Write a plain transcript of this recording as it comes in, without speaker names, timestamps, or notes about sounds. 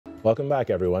Welcome back,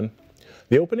 everyone.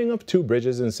 The opening of 2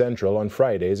 bridges in Central on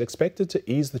Friday is expected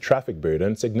to ease the traffic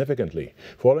burden significantly,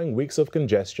 following weeks of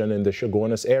congestion in the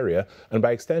Chaguanas area and,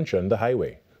 by extension, the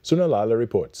highway. Sunil Lalla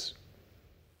reports.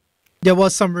 There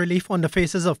was some relief on the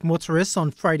faces of motorists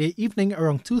on Friday evening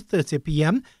around 2:30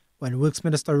 p.m. when Works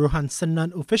Minister Rohan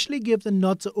Sinnan officially gave the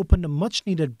nod to open the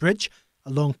much-needed bridge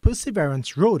along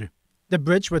Perseverance Road. The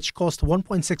bridge, which cost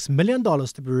 $1.6 million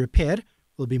to be repaired,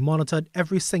 will be monitored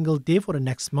every single day for the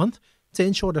next month to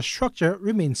ensure the structure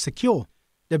remains secure.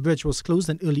 The bridge was closed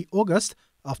in early August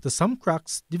after some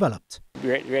cracks developed.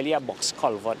 Really a box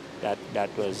culvert that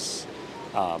was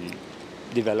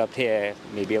developed here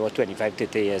maybe about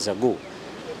 25-30 years ago.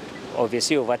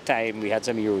 Obviously, over time, we had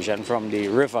some erosion from the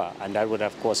river, and that would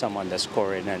have caused some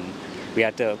underscoring, and we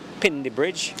had to pin the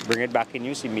bridge, bring it back in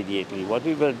use immediately. What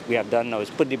we have done now is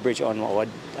put the bridge on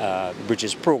our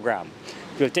bridges program.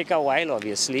 It will take a while,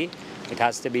 obviously. It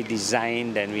has to be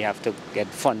designed, and we have to get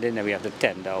funding, and we have to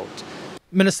tender out.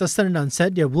 Minister Sinnan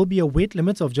said there will be a weight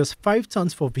limit of just 5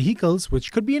 tons for vehicles,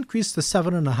 which could be increased to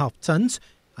 7.5 tons,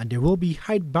 and there will be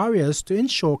height barriers to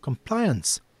ensure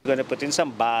compliance. We're going to put in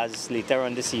some bars later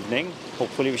on this evening.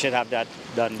 Hopefully we should have that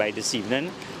done by this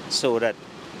evening so that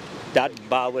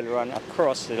bar will run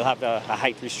across. It will have a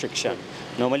height restriction.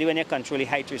 Normally when you control the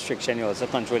height restriction, you also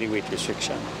control the weight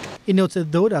restriction. He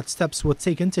noted, though, that steps were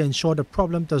taken to ensure the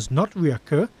problem does not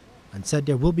reoccur and said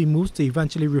there will be moves to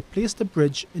eventually replace the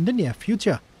bridge in the near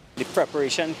future. The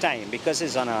preparation time, because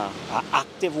it's on an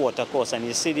active water course and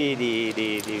you see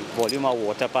the volume of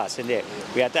water passing there,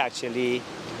 we had to actually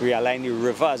realign the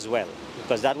river as well,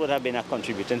 because that would have been a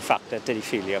contributing factor to the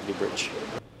failure of the bridge.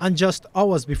 And just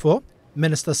hours before,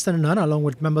 Minister Sinnan, along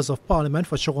with members of Parliament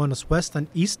for Chaguanas West and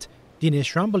East,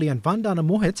 Dinesh Rambali and Vandana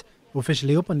Mohit,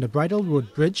 officially opened the Bridle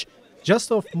Road Bridge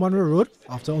just off Monroe Road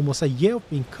after almost a year of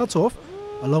being cut off,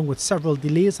 along with several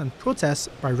delays and protests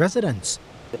by residents.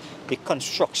 The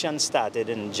construction started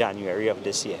in January of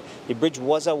this year. The bridge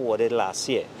was awarded last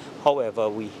year. However,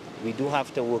 we do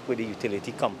have to work with the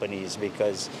utility companies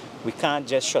because we can't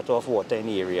just shut off water in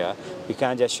the area. We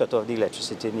can't just shut off the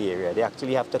electricity in the area. They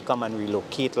actually have to come and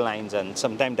relocate lines, and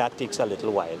sometimes that takes a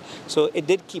little while. So it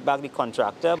did keep back the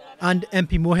contractor. And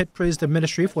MP Mohit praised the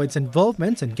ministry for its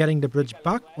involvement in getting the bridge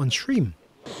back on stream.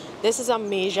 This is a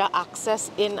major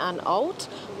access in and out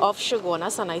of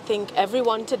Chaguanas, and I think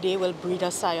everyone today will breathe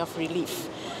a sigh of relief.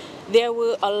 There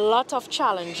were a lot of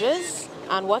challenges,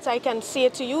 and what I can say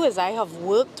to you is I have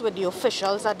worked with the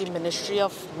officials at the Ministry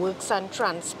of Works and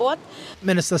Transport.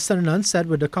 Minister Sinnan said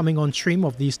with the coming on stream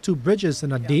of these 2 bridges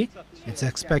in a day, it's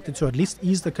expected to at least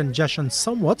ease the congestion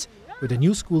somewhat, with the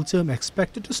new school term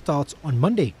expected to start on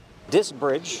Monday. This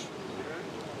bridge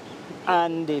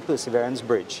and the Perseverance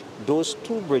Bridge, those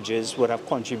 2 bridges would have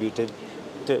contributed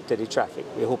to the traffic.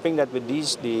 We're hoping that with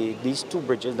these 2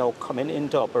 bridges now coming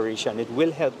into operation, it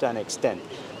will help to an extent.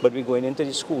 But we're going into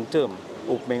the school term,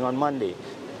 opening on Monday.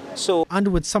 And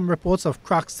with some reports of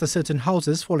cracks to certain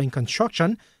houses following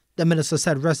construction, the minister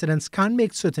said residents can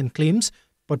make certain claims,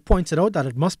 but pointed out that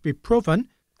it must be proven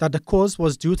that the cause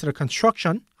was due to the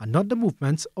construction and not the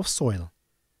movement of soil.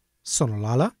 Sunil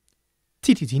Lalla,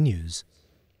 TTT News.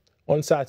 On Saturday,